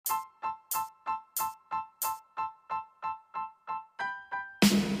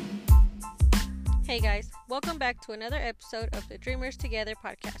Hey guys, welcome back to another episode of the Dreamers Together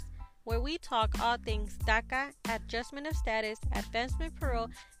podcast, where we talk all things DACA, adjustment of status, advancement parole,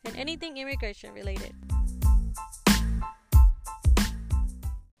 and anything immigration related.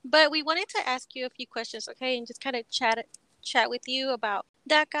 But we wanted to ask you a few questions, okay, and just kind of chat with you about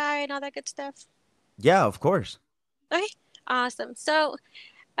DACA and all that good stuff. Yeah, of course. Okay, awesome. So,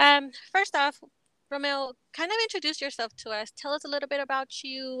 first off, Romeo, kind of introduce yourself to us. Tell us a little bit about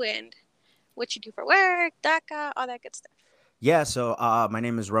you and what you do for work, DACA, all that good stuff. Yeah, so my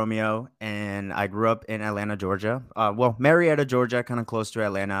name is Romeo, and I grew up in Atlanta, Georgia. Marietta, Georgia, kind of close to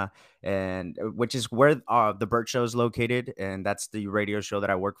Atlanta, and which is where the Burt Show is located, and that's the radio show that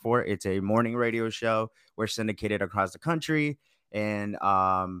I work for. It's a morning radio show. We're syndicated across the country, and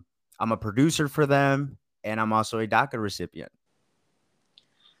I'm a producer for them, and I'm also a DACA recipient.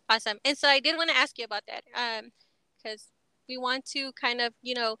 Awesome. And so I did want to ask you about that because we want to kind of,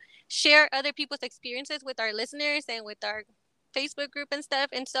 share other people's experiences with our listeners and with our Facebook group and stuff.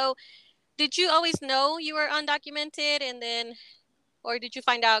 And so did you always know you were undocumented and then, or did you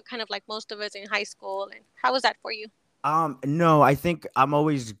find out kind of like most of us in high school? And how was that for you? No, I think I'm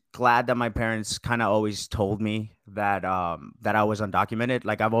always glad that my parents kind of always told me that I was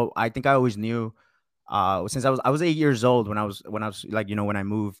undocumented. I think I always knew since I was 8 years old when I was like when I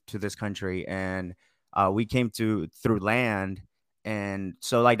moved to this country, and we came to through land, and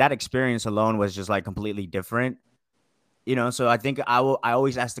so like that experience alone was just like completely different. So I think I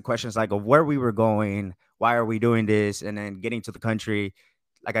always ask the questions like of where we were going, why are we doing this, and then getting to the country.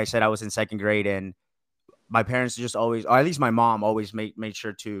 Like I said, I was in second grade, and my parents just always, or at least my mom always made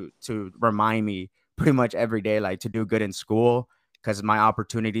sure to remind me pretty much every day, like to do good in school, because my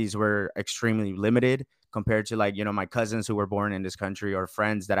opportunities were extremely limited compared to like my cousins who were born in this country or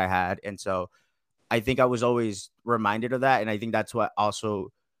friends that I had. And so I think I was always reminded of that, and I think that's what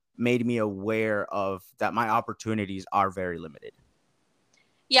also made me aware of that my opportunities are very limited.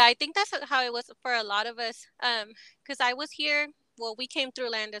 Yeah, I think that's how it was for a lot of us. Because I was here, well, we came through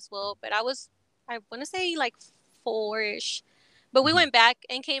land as well, but I want to say like four-ish. But we Mhm. went back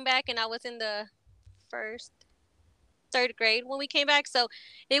and came back, and I was in the first third grade when we came back. So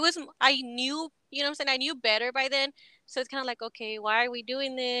it was, I knew, you know what I'm saying? I knew better by then. So it's kind of like, okay, why are we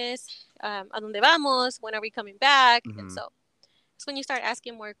doing this? ¿A dónde vamos? When are we coming back? And Mhm. so it's when you start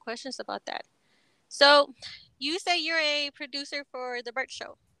asking more questions about that. So you say you're a producer for The Burt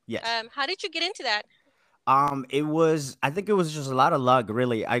Show. Yes. How did you get into that? I think it was just a lot of luck,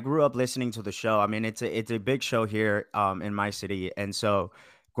 really. I grew up listening to the show. I mean, it's a big show here in my city. And so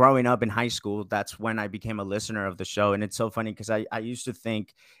growing up in high school, that's when I became a listener of the show. And it's so funny because I used to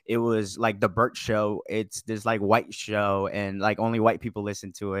think it was like the Burt Show. It's this like white show and like only white people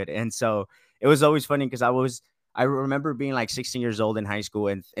listen to it. And so it was always funny because I remember being like 16 years old in high school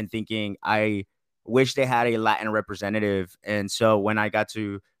and thinking I wish they had a Latin representative. And so when I got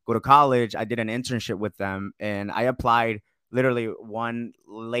to go to college, I did an internship with them, and I applied literally one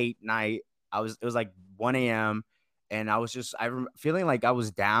late night. It was like 1 a.m. and I was just feeling like I was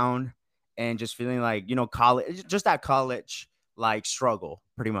down and just feeling like, college, just that college like struggle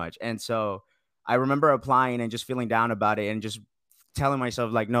pretty much. And so I remember applying and just feeling down about it and just telling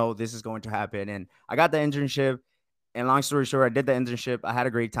myself like, no, this is going to happen. And I got the internship, and long story short, I did the internship. I had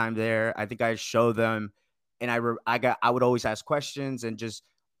a great time there. I think I showed them, and I would always ask questions and just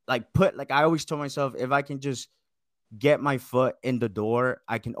I always told myself if I can just get my foot in the door,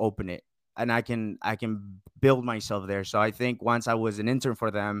 I can open it, and I can build myself there. So I think once I was an intern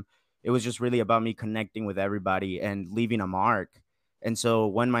for them, it was just really about me connecting with everybody and leaving a mark. And so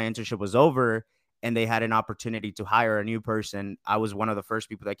when my internship was over and they had an opportunity to hire a new person, I was one of the first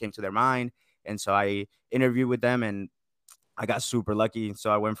people that came to their mind. And so I interviewed with them, and I got super lucky.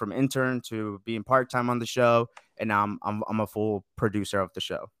 So I went from intern to being part time on the show, and now I'm a full producer of the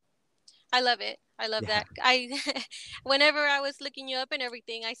show. I love it. I love Yeah. that. Whenever I was looking you up and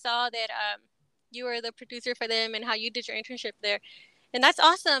everything, I saw that you were the producer for them and how you did your internship there. And that's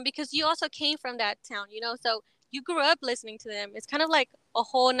awesome because you also came from that town, so you grew up listening to them. It's kind of like a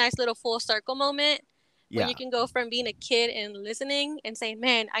whole nice little full circle moment when you Yeah. can go from being a kid and listening and saying,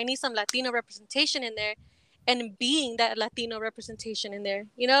 man, I need some Latino representation in there, and being that Latino representation in there.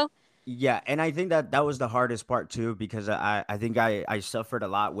 Yeah, and I think that that was the hardest part too, because I think I suffered a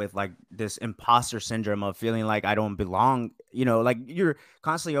lot with like this imposter syndrome of feeling like I don't belong. Like you're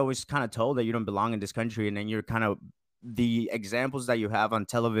constantly always kind of told that you don't belong in this country, and then you're kind of the examples that you have on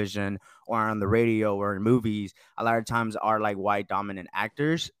television or on the radio or in movies a lot of times are like white dominant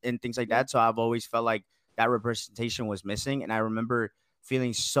actors and things like Mhm. that. So I've always felt like that representation was missing, and I remember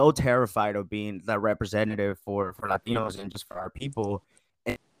feeling so terrified of being the representative for Latinos and just for our people.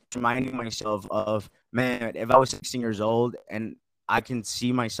 just reminding myself of, man, if I was 16 years old and I can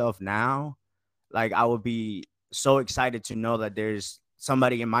see myself now, like I would be so excited to know that there's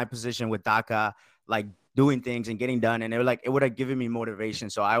somebody in my position with DACA, like doing things and getting done. And it would have given me motivation.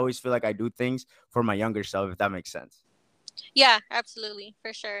 So I always feel like I do things for my younger self, if that makes sense. Yeah, absolutely,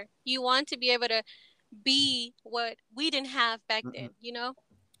 for sure. You want to be able to be what we didn't have back then, Mm-mm. you know?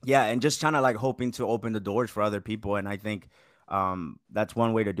 Yeah, and just kind of like hoping to open the doors for other people. And I think that's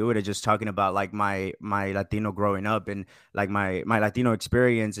one way to do it, is just talking about like my Latino growing up, and like my Latino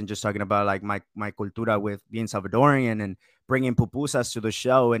experience, and just talking about like my cultura with being Salvadorian, and bringing pupusas to the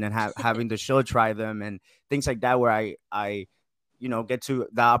show, and then having the show try them and things like that, where I get to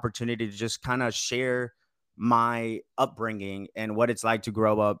the opportunity to just kind of share my upbringing and what it's like to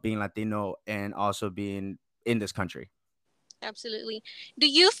grow up being Latino and also being in this country. Absolutely. Do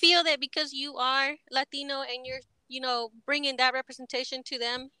you feel that because you are Latino and you're, bringing that representation to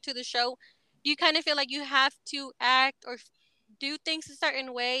them, to the show, do you kind of feel like you have to act or do things a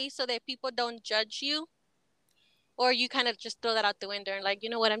certain way so that people don't judge you? Or you kind of just throw that out the window and like, you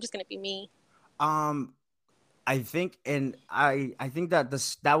know what, I'm just going to be me? Um, I think, and I think that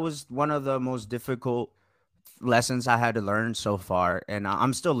that was one of the most difficult lessons I had to learn so far, and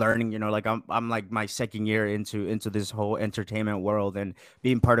I'm still learning. Like I'm like my second year into this whole entertainment world, and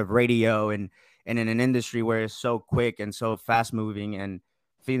being part of radio, and in an industry where it's so quick and so fast moving, and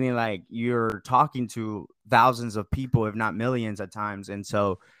feeling like you're talking to thousands of people, if not millions, at times. And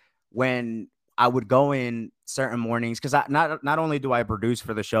so when I would go in certain mornings, because I not only do I produce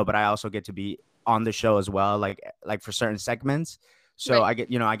for the show, but I also get to be on the show as well, like for certain segments. So Right.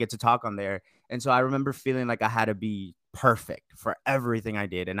 I get to talk on there. And so I remember feeling like I had to be perfect for everything I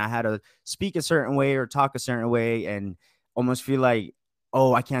did. And I had to speak a certain way or talk a certain way, and almost feel like,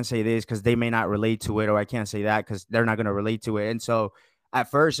 oh, I can't say this because they may not relate to it, or I can't say that because they're not going to relate to it. And so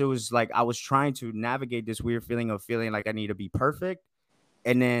at first it was like I was trying to navigate this weird feeling of feeling like I need to be perfect.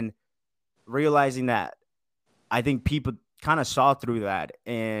 And then realizing that I think people kind of saw through that,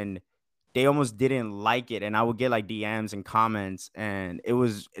 and they almost didn't like it. And I would get like DMs and comments, and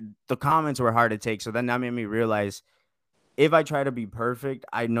the comments were hard to take. So then that made me realize, if I try to be perfect,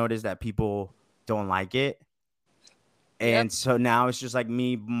 I notice that people don't like it. Yep. And so now it's just like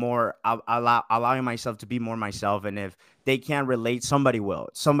me more allowing myself to be more myself. And if they can't relate, somebody will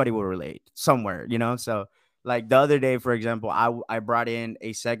relate somewhere. So like the other day, for example, I brought in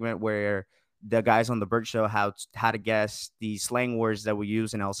a segment where the guys on the Burt Show had to guess the slang words that we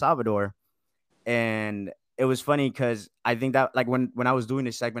use in El Salvador. And it was funny because I think that, like, when I was doing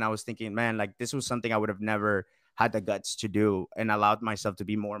this segment, I was thinking, man, like this was something I would have never had the guts to do, and allowed myself to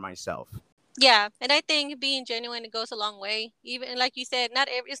be more myself. Yeah, and I think being genuine, it goes a long way. Even like you said,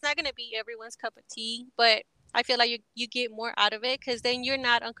 it's not gonna be everyone's cup of tea, but I feel like you get more out of it because then you're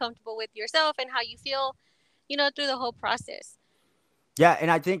not uncomfortable with yourself and how you feel, through the whole process. Yeah,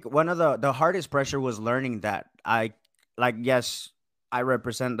 and I think one of the hardest pressure was learning that yes, I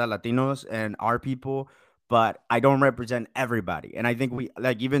represent the Latinos and our people, but I don't represent everybody. And I think we,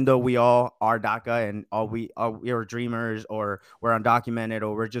 like, even though we all are DACA, and all we are dreamers, or we're undocumented,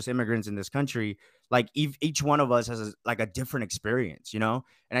 or we're just immigrants in this country, like each one of us has like a different experience. And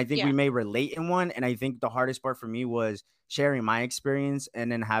I think Yeah. we may relate in one. And I think the hardest part for me was sharing my experience,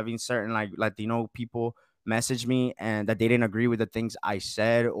 and then having certain like Latino people message me, and that they didn't agree with the things I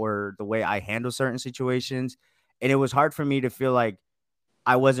said or the way I handle certain situations. And it was hard for me to feel like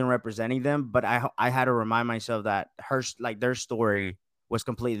I wasn't representing them, but I had to remind myself that their story was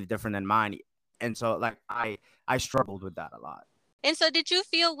completely different than mine. And so like I struggled with that a lot. And so, did you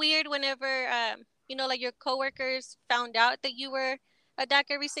feel weird whenever, like your coworkers found out that you were a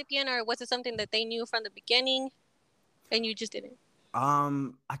DACA recipient, or was it something that they knew from the beginning and you just didn't?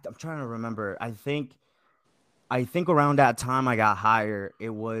 I'm trying to remember. I think around that time I got hired,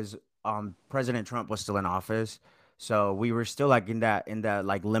 it was President Trump was still in office. So we were still like in that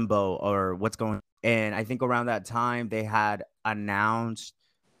like limbo, or what's going. And I think around that time they had announced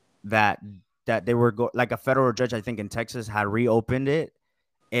that they were like a federal judge, I think in Texas, had reopened it,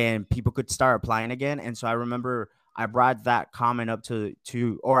 and people could start applying again. And so I remember I brought that comment up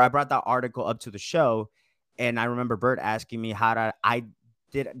or I brought that article up to the show, and I remember Bert asking me how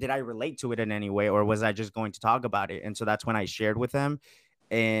did I relate to it in any way, or was I just going to talk about it? And so that's when I shared with him,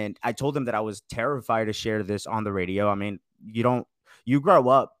 and I told him that I was terrified to share this on the radio. I mean, you grow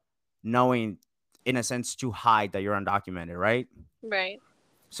up knowing, in a sense, to hide that you're undocumented, right? Right.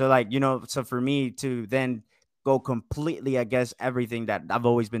 So like, so for me to then go completely against everything that I've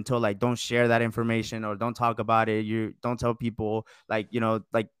always been told, like don't share that information, or don't talk about it. You don't tell people, like,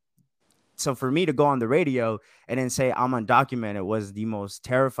 like so for me to go on the radio and then say I'm undocumented was the most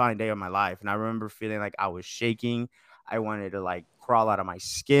terrifying day of my life. And I remember feeling like I was shaking. I wanted to like crawl out of my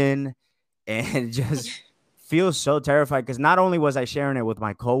skin and just feel so terrified because not only was I sharing it with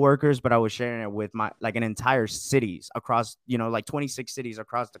my coworkers, but I was sharing it with my like an entire cities across, like 26 cities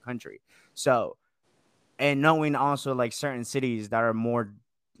across the country. So, and knowing also like certain cities that are more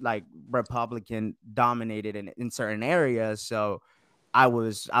like Republican dominated in certain areas. So I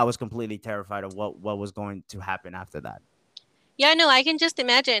was completely terrified of what was going to happen after that. Yeah, no, I can just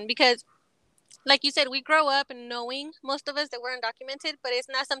imagine because, like you said, we grow up knowing most of us that we're undocumented, but it's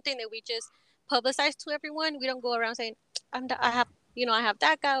not something that we just publicize to everyone. We don't go around saying, I have, I have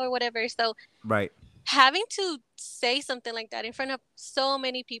DACA or whatever. So Right. having to say something like that in front of so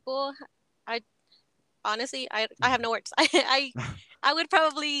many people, I honestly, I have no words. I would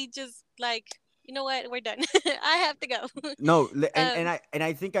probably just like, you know what, we're done. I have to go. No, and um,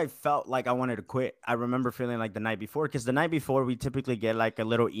 I think I felt like I wanted to quit. I remember feeling like the night before, because the night before we typically get like a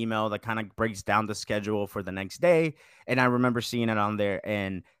little email that kind of breaks down the schedule for the next day, and I remember seeing it on there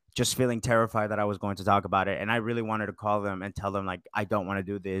and just feeling terrified that I was going to talk about it, and I really wanted to call them and tell them like I don't want to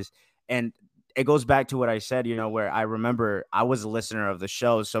do this. And it goes back to what I said, where I remember I was a listener of the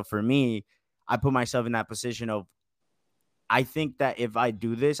show, so for me, I put myself in that position of I think that if I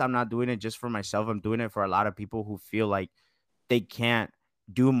do this, I'm not doing it just for myself. I'm doing it for a lot of people who feel like they can't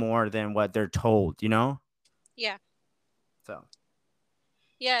do more than what they're told. yeah. So,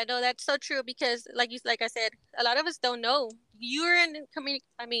 Yeah, no, that's so true because like I said, a lot of us don't know. You're in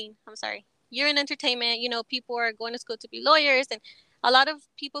I mean, I'm sorry. You're in entertainment, people are going to school to be lawyers, and a lot of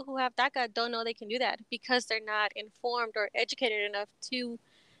people who have DACA don't know they can do that because they're not informed or educated enough to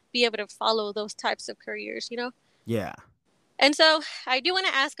be able to follow those types of careers. yeah, And so, I do want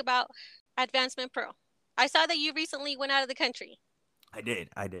to ask about Advancement Pro. I saw that you recently went out of the country. I did.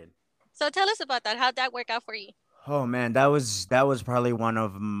 I did. So tell us about that. How'd that work out for you? Oh man, that was probably one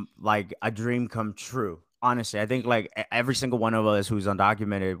of like a dream come true. Honestly, I think like every single one of us who's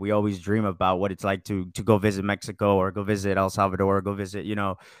undocumented, we always dream about what it's like to go visit Mexico or go visit El Salvador or go visit,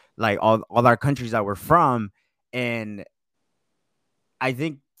 like all our countries that we're from. And I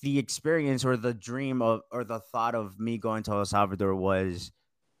think the experience or the dream of or the thought of me going to El Salvador was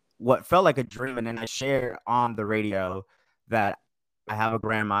what felt like a dream. And then I shared on the radio that I have a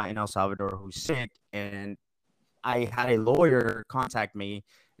grandma in El Salvador who's sick, and I had a lawyer contact me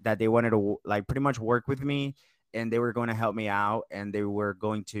that they wanted to like pretty much work with me, and they were going to help me out, and they were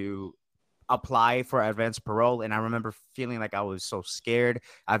going to apply for advanced parole. And I remember feeling like I was so scared.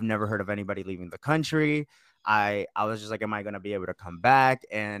 I've never heard of anybody leaving the country. I was just like, am I going to be able to come back?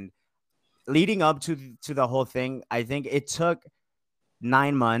 And leading up to the whole thing, I think it took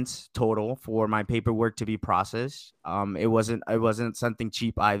 9 months total for my paperwork to be processed. It wasn't something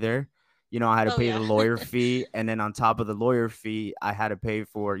cheap either. I had to Oh, pay yeah. the lawyer fee, and then on top of the lawyer fee, I had to pay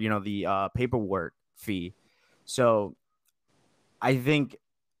for the paperwork fee. So I think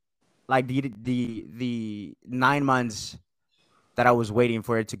like the 9 months that I was waiting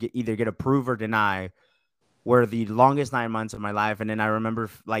for it to either get approved or denied were the longest 9 months of my life. And then I remember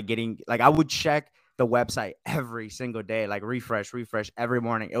like getting like I would check the website every single day, like refresh every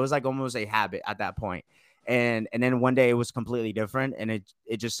morning. It was like almost a habit at that point. And then one day it was completely different, and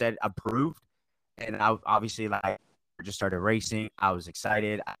it just said approved. And I obviously like just started racing. I was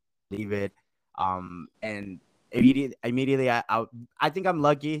excited. I believe it. And immediately I think I'm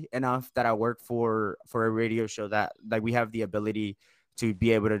lucky enough that I work for a radio show that like we have the ability to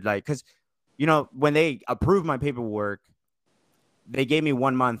be able to like because when they approved my paperwork, they gave me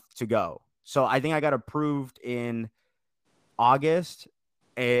 1 month to go. So I think I got approved in August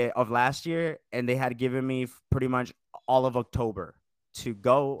of last year, and they had given me pretty much all of October to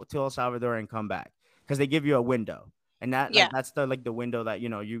go to El Salvador and come back because they give you a window, and that like Yeah. that's the window that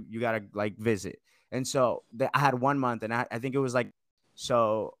you gotta like visit. And so I had 1 month, and I think it was like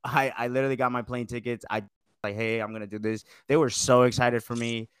so I literally got my plane tickets. I like, hey, I'm gonna do this. They were so excited for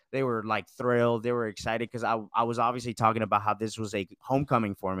me. They were like thrilled. They were excited because I was obviously talking about how this was a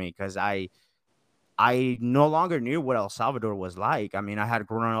homecoming for me because I no longer knew what El Salvador was like. I mean, I had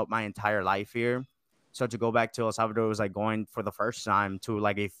grown up my entire life here. So to go back to El Salvador was like going for the first time to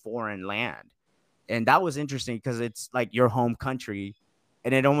like a foreign land. And that was interesting because it's like your home country.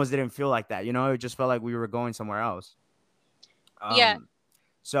 And it almost didn't feel like that. It just felt like we were going somewhere else. Yeah. Um,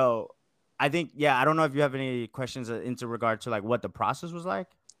 so I think, yeah, I don't know if you have any questions into regard to like what the process was like.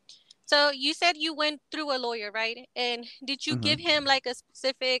 So you said you went through a lawyer, right? And did you Mm-hmm. give him like a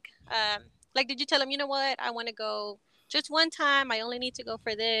specific, like, did you tell him, you know what, I want to go just one time. I only need to go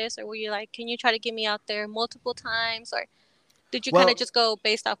for this, or were you like, can you try to get me out there multiple times, or? Did you kind of Well, just go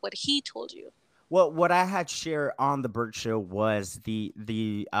based off what he told you? Well, what I had shared on the Burt Show was the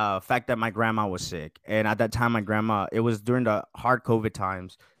fact that my grandma was sick, and at that time, my grandma, it was during the hard COVID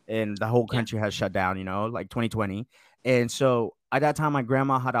times, and the whole Yeah. country had shut down, like 2020, and so at that time, my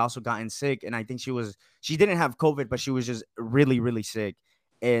grandma had also gotten sick, and I think she didn't have COVID, but she was just really really sick,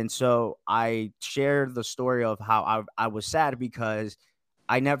 and so I shared the story of how I was sad because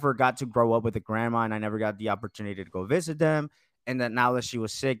I never got to grow up with a grandma, and I never got the opportunity to go visit them, and that now that she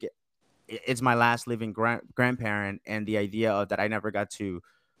was sick, it's my last living grandparent, and the idea of that I never got to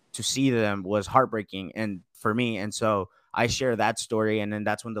see them was heartbreaking and for me. And so I share that story, and then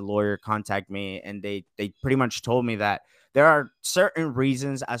that's when the lawyer contacted me, and they pretty much told me that there are certain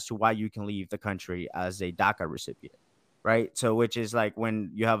reasons as to why you can leave the country as a DACA recipient, right? So which is like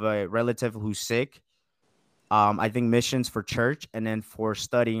when you have a relative who's sick. I think missions for church, and then for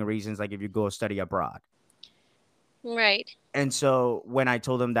studying reasons, like if you go study abroad. Right. And so when I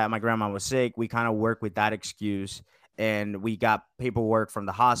told him that my grandma was sick, we kind of worked with that excuse, and we got paperwork from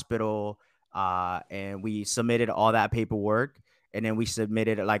the hospital, and we submitted all that paperwork, and then we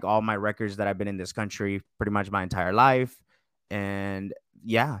submitted like all my records that I've been in this country pretty much my entire life. And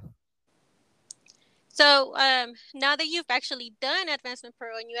yeah. So, now that you've actually done Advancement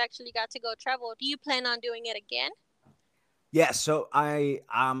Pro and you actually got to go travel, do you plan on doing it again? Yeah, so I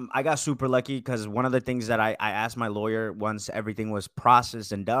got super lucky because one of the things that I asked my lawyer once everything was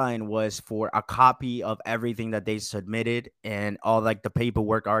processed and done was for a copy of everything that they submitted and all like the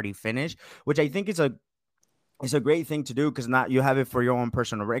paperwork already finished, which I think is a great thing to do because not you have it for your own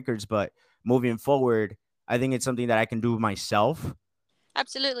personal records, but moving forward, I think it's something that I can do myself.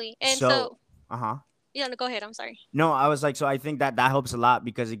 Absolutely. And So, so, uh-huh. yeah, no, go ahead. I'm sorry. No, I was like, so I think that that helps a lot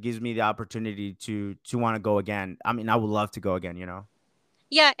because it gives me the opportunity to want to go again. I mean, I would love to go again.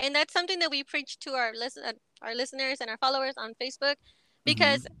 Yeah, and that's something that we preach to our listeners and our followers on Facebook, Mm-hmm.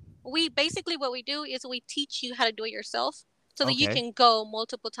 because we basically what we do is we teach you how to do it yourself so that you Okay. can go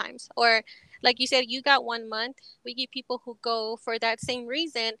multiple times. Or like you said, you got 1 month. We get people who go for that same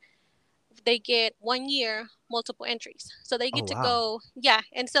reason. They get 1 year multiple entries. So they Oh get to wow. go, yeah.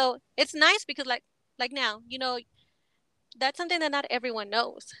 And so it's nice because like now, that's something that not everyone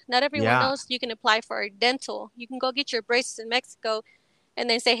knows. Not everyone Yeah. knows you can apply for dental. You can go get your braces in Mexico and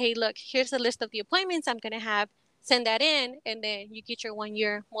then say, hey, look, here's a list of the appointments I'm going to have. Send that in, and then you get your 1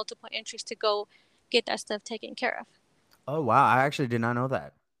 year multiple entries to go get that stuff taken care of. Oh wow. I actually did not know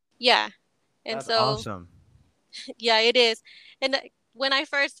that. Yeah. And That's so, awesome. yeah, it is. And when I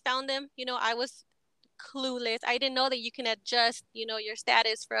first found them, I was clueless. I didn't know that you can adjust, your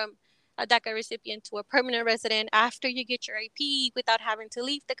status from a DACA recipient to a permanent resident after you get your AP without having to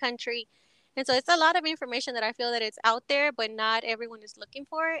leave the country. And so it's a lot of information that I feel that it's out there, but not everyone is looking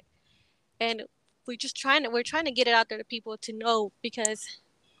for it. And we're trying to get it out there to people to know because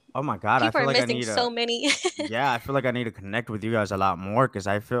Oh my god. I people feel are like I missing need so a many. yeah, I feel like I need to connect with you guys a lot more because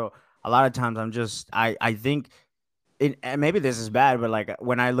I feel a lot of times I think and maybe this is bad, but like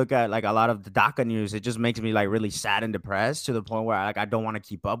when I look at like a lot of the DACA news, it just makes me like really sad and depressed to the point where like I don't want to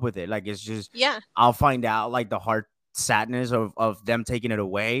keep up with it. Like it's just Yeah. I'll find out like the hard sadness of them taking it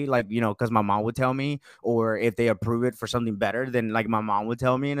away, like because my mom would tell me, or if they approve it for something better, then like my mom would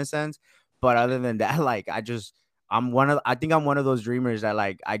tell me in a sense. But other than that, like I think I'm one of those dreamers that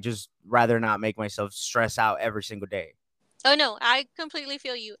like I just rather not make myself stress out every single day. Oh no, I completely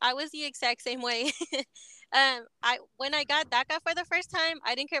feel you. I was the exact same way. I when I got DACA for the first time,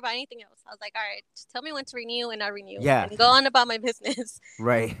 I didn't care about anything else. I was like, all right, just tell me when to renew and I renew Yeah, and go on about my business.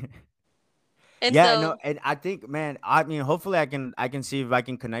 right. And Yeah, no, so, and I think, man, I mean, hopefully, I can see if I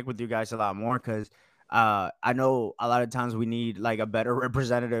can connect with you guys a lot more because, I know a lot of times we need like a better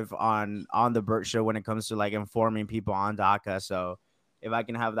representative on the Burt Show when it comes to like informing people on DACA. So, if I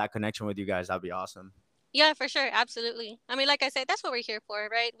can have that connection with you guys, that'd be awesome. yeah, for sure, absolutely. I mean, like I said, that's what we're here for,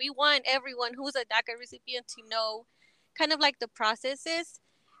 right? We want everyone who's a DACA recipient to know kind of like the processes.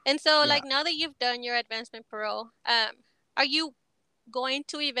 And so, Yeah. like now that you've done your advancement parole, are you going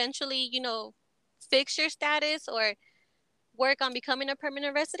to eventually, fix your status or work on becoming a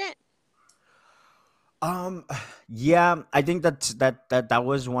permanent resident? Um, yeah, I think that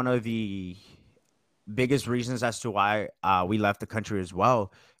was one of the biggest reasons as to why we left the country as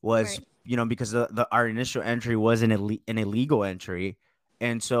well was Right. because the our initial entry was an illegal entry,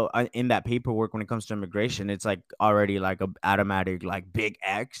 and so in that paperwork when it comes to immigration it's like already like a automatic like big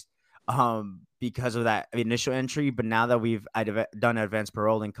X because of that initial entry. But now that we've done advanced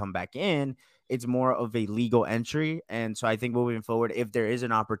parole and come back in, it's more of a legal entry. And so I think moving forward, if there is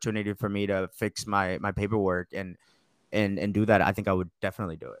an opportunity for me to fix my paperwork and do that, I think I would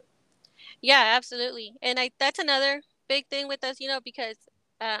definitely do it. Yeah, absolutely. And that's another big thing with us, because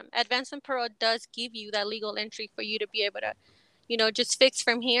advancement parole does give you that legal entry for you to be able to, just fix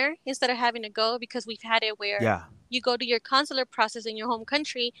from here instead of having to go, because we've had it where Yeah. you go to your consular process in your home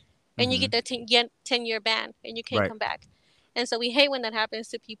country and you get Hmm. the 10-year ban and you can't Right. come back. And so we hate when that happens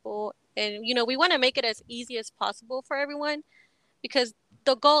to people. And, we want to make it as easy as possible for everyone, because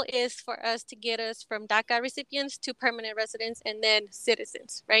the goal is for us to get us from DACA recipients to permanent residents and then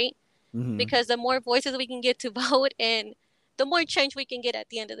citizens, right? Hmm. Because the more voices we can get to vote, and the more change we can get at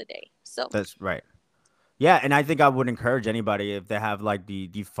the end of the day. So That's right. Yeah, and I think I would encourage anybody if they have like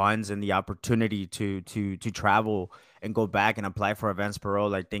the funds and the opportunity to travel and go back and apply for advance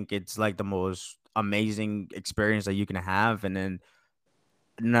parole. I think it's like the most amazing experience that you can have. And then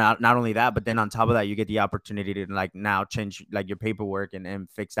not only that, but then on top of that, you get the opportunity to like now change like your paperwork and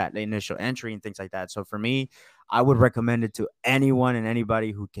fix that initial entry and things like that. So for me, I would recommend it to anyone and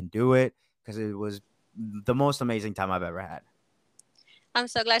anybody who can do it because it was the most amazing time I've ever had. I'm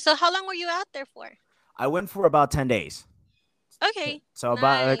so glad. So how long were you out there for? I went for about 10 days, Okay, so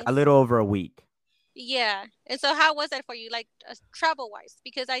about like a nice. little over a week. Yeah. And so how was that for you, like travel wise?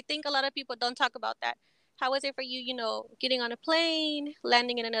 Because I think a lot of people don't talk about that. How was it for you, getting on a plane,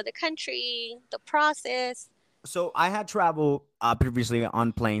 landing in another country, the process? So I had traveled previously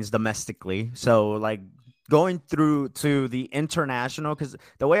on planes domestically. So like going through to the international, because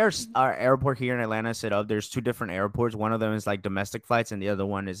the way our airport here in Atlanta is set up, there's two different airports. One of them is like domestic flights, and the other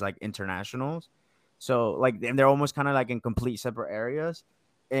one is like internationals. So like, and they're almost kind of like in complete separate areas.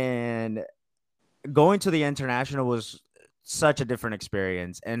 And going to the international was such a different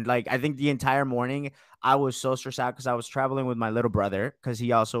experience. And like, I think the entire morning I was so stressed out because I was traveling with my little brother because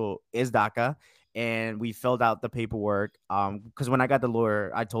he also is DACA. And we filled out the paperwork. Because when I got the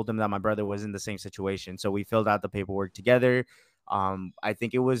lawyer, I told him that my brother was in the same situation. So we filled out the paperwork together. I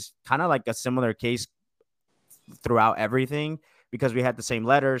think it was kind of like a similar case throughout everything because we had the same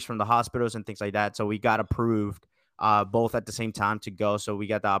letters from the hospitals and things like that. So we got approved both at the same time to go. So we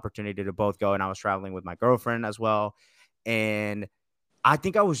got the opportunity to both go. And I was traveling with my girlfriend as well. And I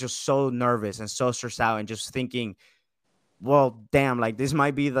think I was just so nervous and so stressed out and just thinking, well, damn, like this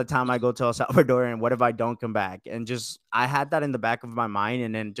might be the time I go to El Salvador and what if I don't come back? And just I had that in the back of my mind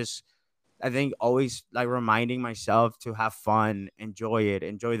and then just I think always like reminding myself to have fun, enjoy it,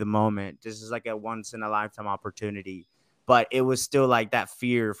 enjoy the moment. This is like a once in a lifetime opportunity. But it was still like that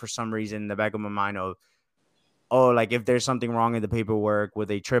fear for some reason in the back of my mind of, oh, like if there's something wrong in the paperwork, would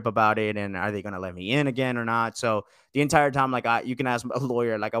they trip about it and are they gonna let me in again or not? So the entire time, like you can ask a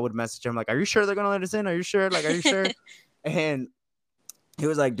lawyer, like I would message him, like, are you sure they're gonna let us in? Are you sure? Like, are you sure? And he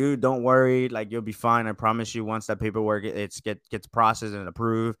was like, dude, don't worry, like you'll be fine. I promise you. Once that paperwork gets processed and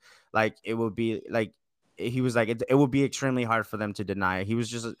approved, like it will be like he was like it will be extremely hard for them to deny it. He was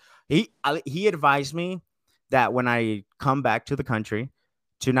just he advised me that when I come back to the country,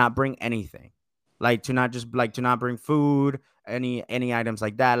 to not bring anything, like to not just like to not bring food, any items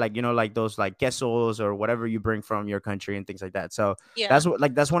like that, like like those like quesos or whatever you bring from your country and things like that. So Yeah.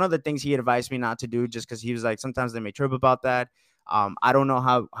 that's one of the things he advised me not to do, just because he was like sometimes they may trip about that. I don't know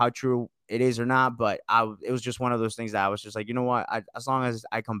how true it is or not, but it was just one of those things that I was just like, you know what? As long as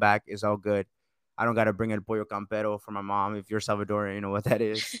I come back, it's all good. I don't got to bring a pollo campero for my mom. If you're Salvadorian, you know what that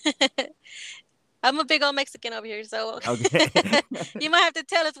is. I'm a big old Mexican over here, so Okay. you might have to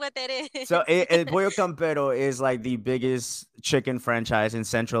tell us what that So is. pollo campero is like the biggest chicken franchise in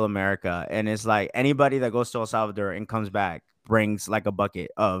Central America, and it's like anybody that goes to El Salvador and comes back brings like a bucket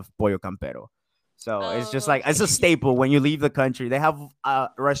of pollo campero. So it's just Oh, like okay. it's a staple when you leave the country. They have a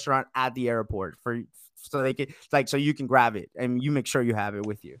restaurant at the airport for so they can like so you can grab it and you make sure you have it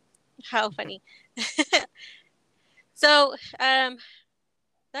with you. How funny. So,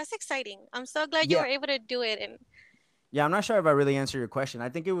 that's exciting. I'm so glad you were Yeah. able to do it. And Yeah, I'm not sure if I really answered your question. I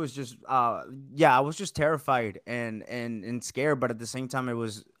think it was just yeah, I was just terrified and scared, but at the same time it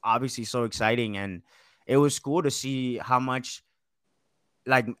was obviously so exciting and it was cool to see how much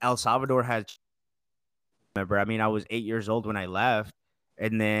like El Salvador has remember. I mean, I was 8 years old when I left,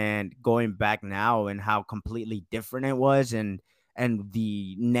 and then going back now and how completely different it was, and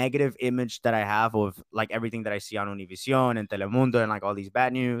the negative image that I have of like everything that I see on Univision and Telemundo and like all these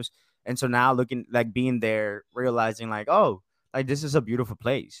bad news. And so now looking like being there, realizing like, oh, like this is a beautiful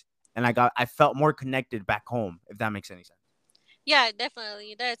place, and I felt more connected back home, if that makes any sense. yeah,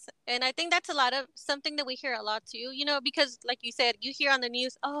 definitely. And I think that's a lot of something that we hear a lot too, because like you said, you hear on the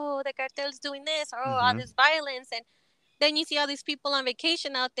news, oh, the cartel's doing this, or oh, all Mm-hmm. this violence. And then you see all these people on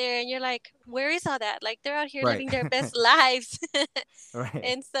vacation out there, and you're like, where is all that? Like, they're out here Right. living their best lives. Right.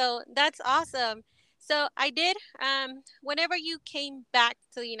 And so that's awesome. So I did, whenever you came back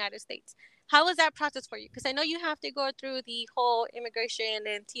to the United States, How was that process for you? Because I know you have to go through the whole immigration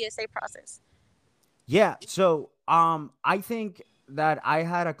and TSA process. Yeah, so I think that I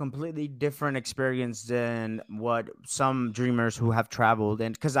had a completely different experience than what some dreamers who have traveled,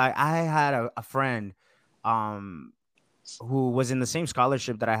 and because I had a friend um who was in the same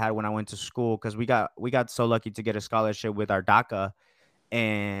scholarship that I had when I went to school, because we got so lucky to get a scholarship with our DACA.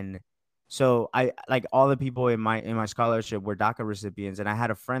 And so I like all the people in my scholarship were DACA recipients, and I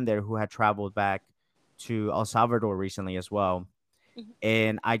had a friend there who had traveled back to El Salvador recently as well. Mhm.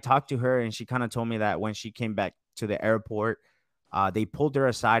 And I talked to her, and she kind of told me that when she came back to the airport, they pulled her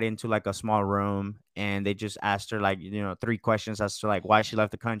aside into like a small room, and they just asked her like, three questions as to like why she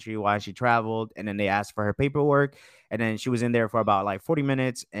left the country, why she traveled, and then they asked for her paperwork. And then she was in there for about like 40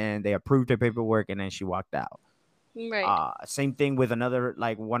 minutes, and they approved her paperwork, and then she walked out. Right. Same thing with another,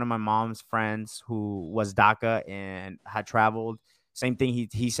 like one of my mom's friends who was DACA and had traveled. Same thing.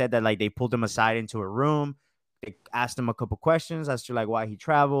 He said that like they pulled him aside into a room. They asked him a couple questions as to like why he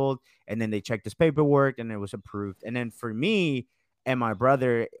traveled, and then they checked his paperwork, and it was approved. And then for me and my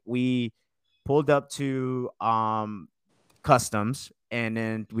brother, we pulled up to customs, and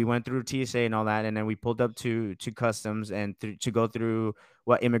then we went through TSA and all that, and then we pulled up to customs and to go through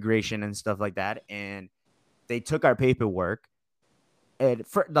what immigration and stuff like that. And they took our paperwork, and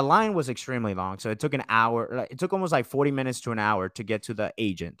the line was extremely long, so it took an hour. It took almost like 40 minutes to an hour to get to the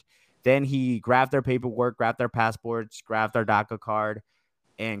agent. Then he grabbed their paperwork, grabbed their passports, grabbed our DACA card,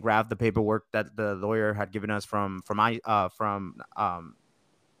 and grabbed the paperwork that the lawyer had given us from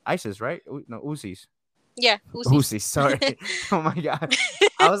ISIS, right? No, UCIS. Yeah, Usis. Usis, sorry. Oh my god.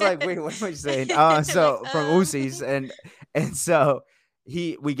 I was like, wait, what am I saying? Like, So from Usis, and so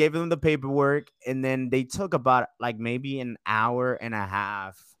we gave them the paperwork, and then they took about like maybe an hour and a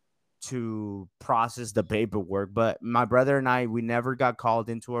half to process the paperwork. But my brother and I, we never got called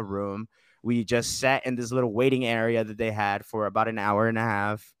into a room. We just sat in this little waiting area that they had for about an hour and a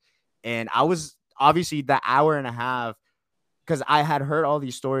half. And I was obviously the hour and a half, because I had heard all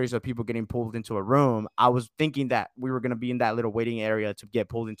these stories of people getting pulled into a room. I was thinking that we were going to be in that little waiting area to get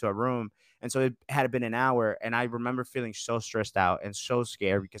pulled into a room. And so it had been an hour. And I remember feeling so stressed out and so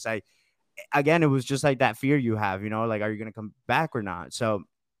scared, because again, it was just like that fear you have, like, are you going to come back or not? So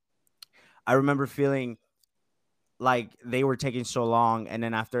I remember feeling like they were taking so long. And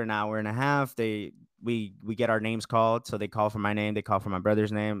then after an hour and a half, we get our names called. So they call for my name, they call for my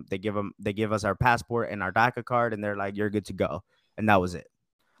brother's name, they give us our passport and our DACA card, and they're like, you're good to go. And that was it.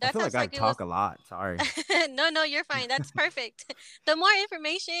 I that feel like sounds I like it talk was. a lot. Sorry. No, no, you're fine. That's perfect. The more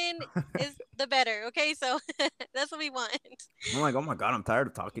information is the better. Okay, so that's what we want. I'm like, oh my god, I'm tired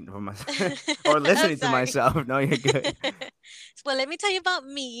of talking to myself or I'm listening to sorry. myself. No, you're good. Well, let me tell you about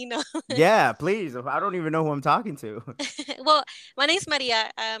me. Yeah, please. I don't even know who I'm talking to. Well, my name's Maria.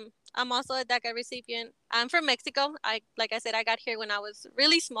 I'm also a DACA recipient. I'm from Mexico. Like I said, I got here when I was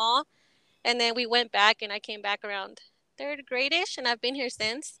really small, and then we went back, and I came back around third grade-ish, and I've been here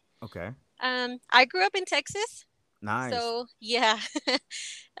since. Okay. I grew up in Texas, Nice. so yeah.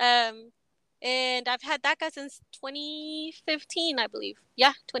 um, and I've had DACA since 2015, I believe.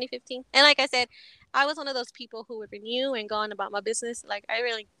 Yeah, 2015. And like I said, I was one of those people who would renew and go on about my business. Like I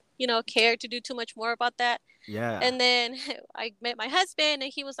really, care to do too much more about that. Yeah. And then I met my husband,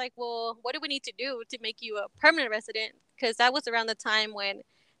 and he was like, "Well, what do we need to do to make you a permanent resident?" Because that was around the time when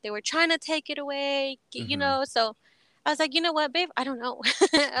they were trying to take it away, Mm-hmm. So I was like, "You know what, babe? I don't know.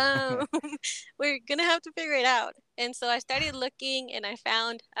 um, we're gonna have to figure it out." And so I started looking, and I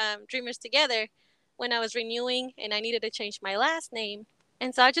found Dreamers Together when I was renewing, and I needed to change my last name.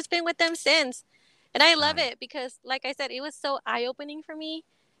 And so I've just been with them since, and I love Nice. it because, like I said, it was so eye opening for me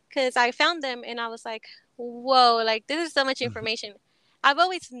because I found them and I was like, whoa, like this is so much information. I've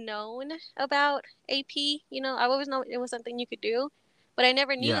always known about AP, I've always known it was something you could do, but I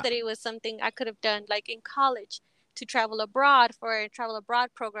never knew Yeah. that it was something I could have done like in college to travel abroad for a travel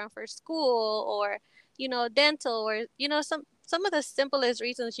abroad program for school or, dental or, some of the simplest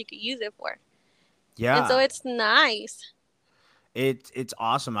reasons you could use it for. And so Yeah. it's nice. It's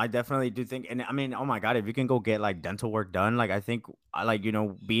awesome. I definitely do think, and I mean, oh my god, if you can go get like dental work done, like I think, like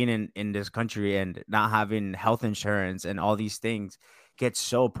being in this country and not having health insurance and all these things gets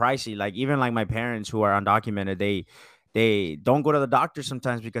so pricey. Like even like my parents who are undocumented, they don't go to the doctor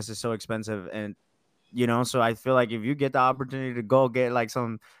sometimes because it's so expensive, and so I feel like if you get the opportunity to go get like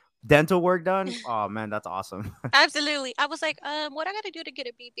some dental work done. Oh man, that's awesome. Absolutely. I was like, what I gotta do to get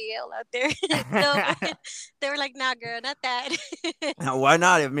a BBL out there? No, but they were like, nah, girl, not that. Why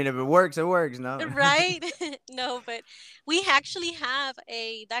not? I mean, if it works, it works. No. Right? No, but we actually have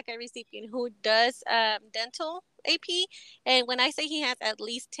a DACA recipient who does dental AP. And when I say he has at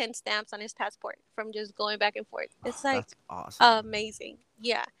least 10 stamps on his passport from just going back and forth, it's Oh, like that's awesome. amazing.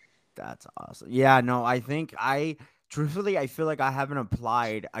 Yeah. That's awesome. Yeah, no, I think I truthfully I feel like I haven't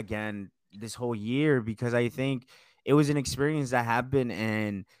applied again this whole year because I think it was an experience that happened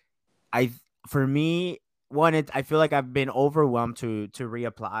and I for me one I feel like I've been overwhelmed to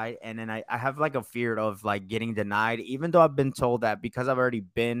reapply and then I have like a fear of like getting denied even though I've been told that because I've already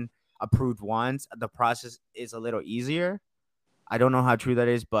been approved once the process is a little easier. I don't know how true that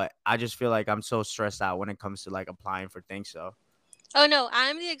is, but I just feel like I'm so stressed out when it comes to like applying for things so. Oh, no,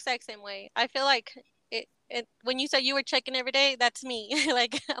 I'm the exact same way. I feel like when you said you were checking every day, that's me.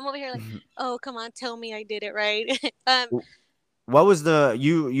 Like, I'm over here like, oh, come on, tell me I did it right. What was the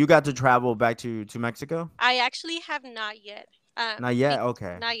you got to travel back to Mexico? I actually have not yet. Not yet.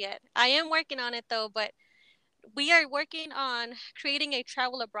 Okay. Not yet. I am working on it though, but we are working on creating a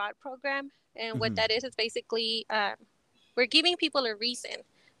travel abroad program. And what Hmm. that is basically we're giving people a reason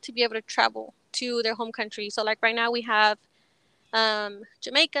to be able to travel to their home country. So, like right now, we have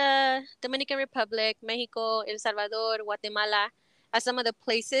Jamaica, Dominican Republic, Mexico, El Salvador, Guatemala as some of the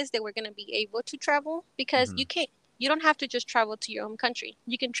places that we're going to be able to travel because Hmm. you don't have to just travel to your home country.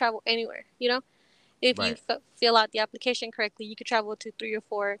 You can travel anywhere, you know? If you Right. fill out the application correctly, you could travel to 3 or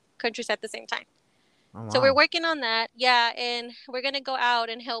 4 countries at the same time. Oh So we're wow. working on that. Yeah, and we're going to go out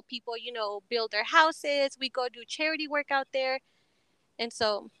and help people, build their houses. We go do charity work out there. And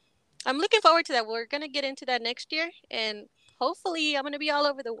so I'm looking forward to that. We're going to get into that next year and hopefully I'm going to be all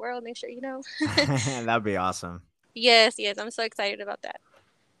over the world next year. That'd be awesome. Yes, yes, I'm so excited about that.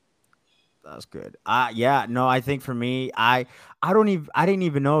 That's good. Yeah, no, I think for me, I didn't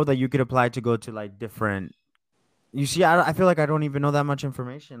even know that you could apply to go to like different. You see, I feel like I don't even know that much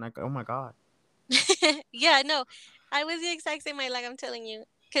information. Like, oh my god. Yeah, no, I was the exact same way, like I'm telling you.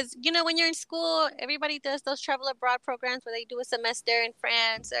 Because, when you're in school, everybody does those travel abroad programs where they do a semester in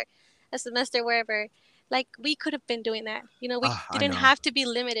France or a semester wherever. Like, we could have been doing that. We I didn't know. have to be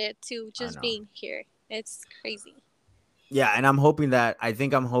limited to I just know. being here. It's crazy. Yeah, and I'm hoping that I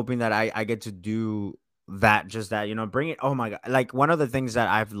think I'm hoping that I get to do that just that, bring it. Oh my god. Like one of the things that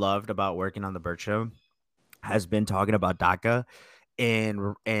I've loved about working on the Burt show has been talking about DACA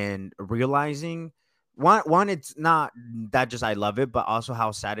and realizing one it's not that just I love it, but also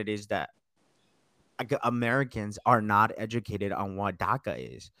how sad it is that like, Americans are not educated on what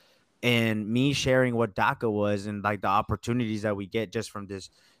DACA is. And me sharing what DACA was and like the opportunities that we get just from this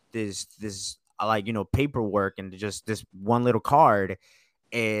like paperwork and just this one little card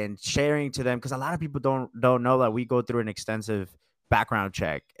and sharing to them because a lot of people don't know that we go through an extensive background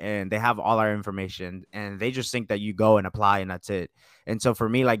check and they have all our information and they just think that you go and apply and that's it. And so for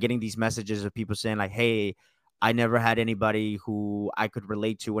me, like getting these messages of people saying like, hey, I never had anybody who I could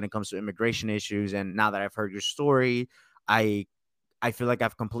relate to when it comes to immigration issues, and now that I've heard your story, i I feel like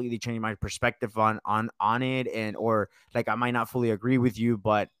I've completely changed my perspective on it, and or like I might not fully agree with you,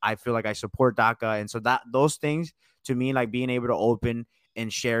 but I feel like I support DACA, and so that those things to me, like being able to open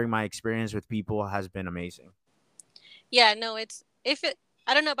and sharing my experience with people, has been amazing. Yeah, no,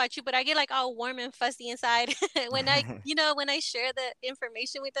 I don't know about you, but I get like all warm and fuzzy inside when when I share the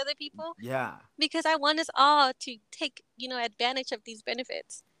information with other people Yeah. because I want us all to take, advantage of these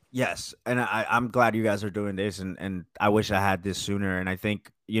benefits. Yes, and I'm glad you guys are doing this, and I wish I had this sooner. And I think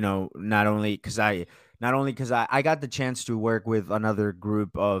not only because I got the chance to work with another group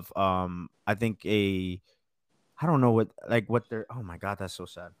of I think a I don't know what they're, oh my god, that's so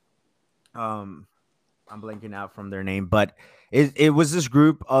sad. Um, I'm blanking out from their name, but it was this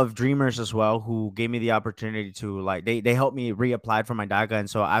group of dreamers as well who gave me the opportunity to like they helped me reapply for my DACA, and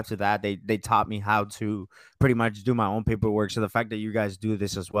so after that they taught me how to pretty much do my own paperwork. So the fact that you guys do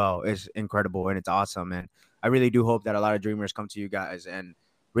this as well is incredible and it's awesome, and I really do hope that a lot of dreamers come to you guys and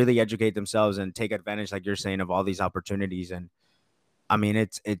really educate themselves and take advantage, like you're saying, of all these opportunities. And I mean,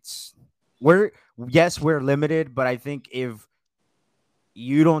 it's we're yes we're limited, but I think if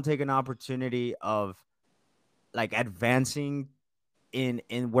you don't take an opportunity of like advancing in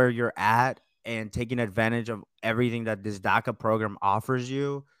where you're at and taking advantage of everything that this DACA program offers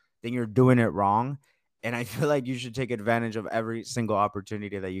you, then you're doing it wrong. And I feel like you should take advantage of every single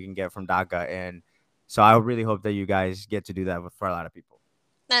opportunity that you can get from DACA. And so I really hope that you guys get to do that for a lot of people.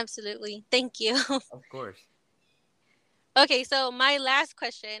 Absolutely. Thank you. Of course. Okay, so my last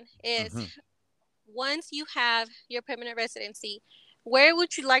question is Hmm. once you have your permanent residency, Where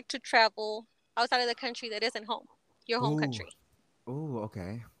would you like to travel outside of the country that isn't home, your home Ooh, country? ooh,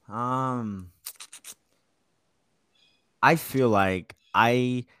 okay. I feel like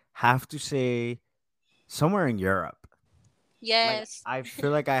I have to say somewhere in Europe. Like Yes. I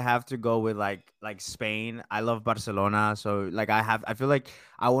feel like I have to go with like Spain. I love Barcelona, so like I feel like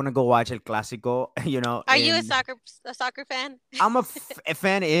I want to go watch El Clásico, Are you in a soccer fan? I'm a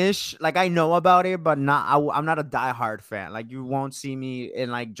fan-ish. Like I know about it, but I'm not a diehard fan. Like you won't see me in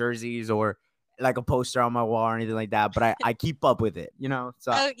like jerseys or like a poster on my wall or anything like that, but I keep up with it,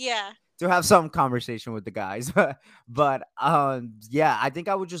 So Oh yeah. to have some conversation with the guys. But yeah, I think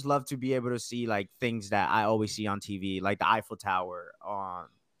I would just love to be able to see like things that I always see on TV, like the Eiffel Tower,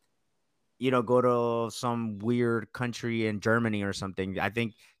 go to some weird country in Germany or something. I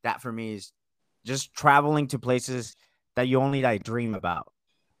think that for me is just traveling to places that you only like dream about.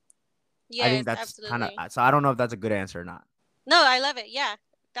 I think Yes, that's kind of absolutely. so. I don't know if that's a good answer or not. No, I love it. Yeah.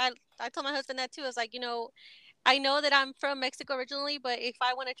 I told my husband that too. It's like, I know that I'm from Mexico originally, but if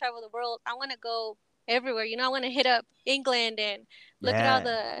I want to travel the world, I want to go everywhere. I want to hit up England and look at all Yeah,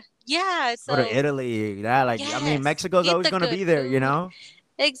 the, yeah. go to So, Italy. Yeah, like I mean, yes, Mexico's eat always the gonna good be there, food.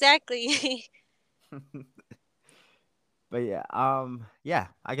 Exactly. But yeah, yeah,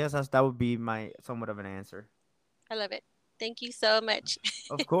 I guess that would be my somewhat of an answer. I love it. Thank you so much.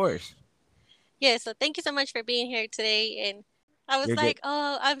 Of course, Yeah, so thank you so much for being here today. And I was you're good. like,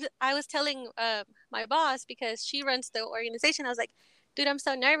 oh, I was telling my boss because she runs the organization. I was like, dude, I'm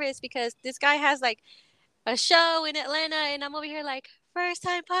so nervous because this guy has like a show in Atlanta, and I'm over here like first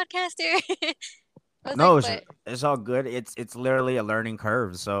time podcaster. I was like, No, but it's all good. It's literally a learning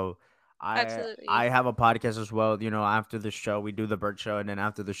curve. So I absolutely. have a podcast as well. After the show we do the Bird Show, and then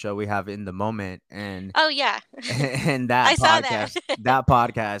after the show we have In the Moment, and Oh yeah, and I saw that. that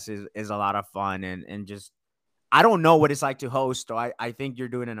podcast is a lot of fun, and just I don't know what it's like to host. So I think you're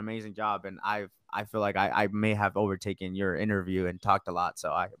doing an amazing job, and I feel like I may have overtaken your interview and talked a lot.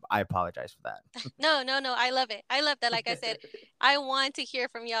 So I apologize for No, no, no. I love it. I love that. Like I said, that. I want to hear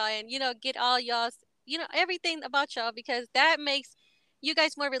from y'all and get all y'all's everything about y'all because that makes you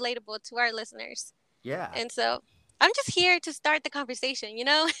guys more relatable to our listeners. Yeah. And so I'm just here to start the conversation.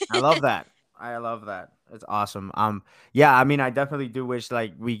 I love that. I love that. It's awesome. Yeah, I mean, I definitely do wish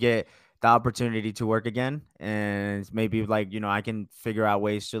like we get the opportunity to work again, and maybe like I can figure out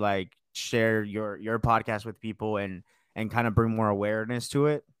ways to like share your podcast with people and kind of bring more awareness to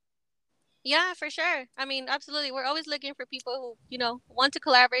it. Yeah, for sure. I mean, absolutely. We're always looking for people who want to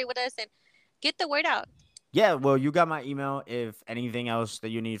collaborate with us and get the word out. Yeah, well, you got my email. If anything else that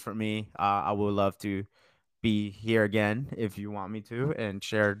you need from me, I would love to be here again if you want me to and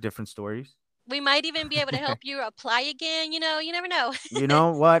share different stories. We might even be able to help you apply again. You never know. You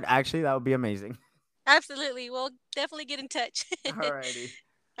know what? Actually, that would be amazing. Absolutely. We'll definitely get in touch. Alrighty.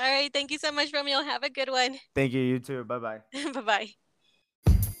 All right. Thank you so much, Romeo. Have a good one. Thank you. You too. Bye bye. Bye bye.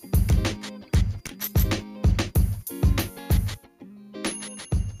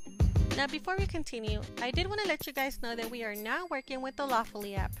 Now, before we continue, I did want to let you guys know that we are now working with the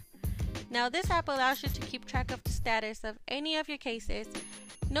Lawfully app. Now, this app allows you to keep track of the status of any of your cases.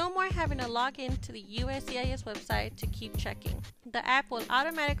 No more having to log in to the USCIS website to keep checking. The app will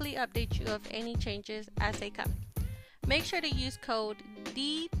automatically update you of any changes as they come. Make sure to use code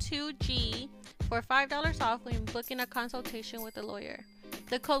D2G for $5 off when booking a consultation with a lawyer.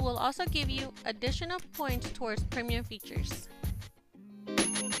 The code will also give you additional points towards premium features.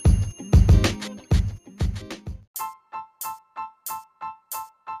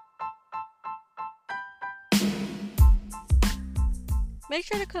 Make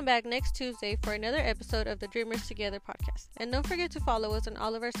sure to come back next Tuesday for another episode of the Dreamers Together podcast. And don't forget to follow us on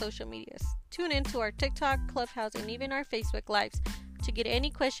all of our social medias. Tune in to our TikTok, Clubhouse, and even our Facebook Lives to get any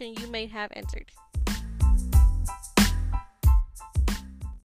question you may have answered.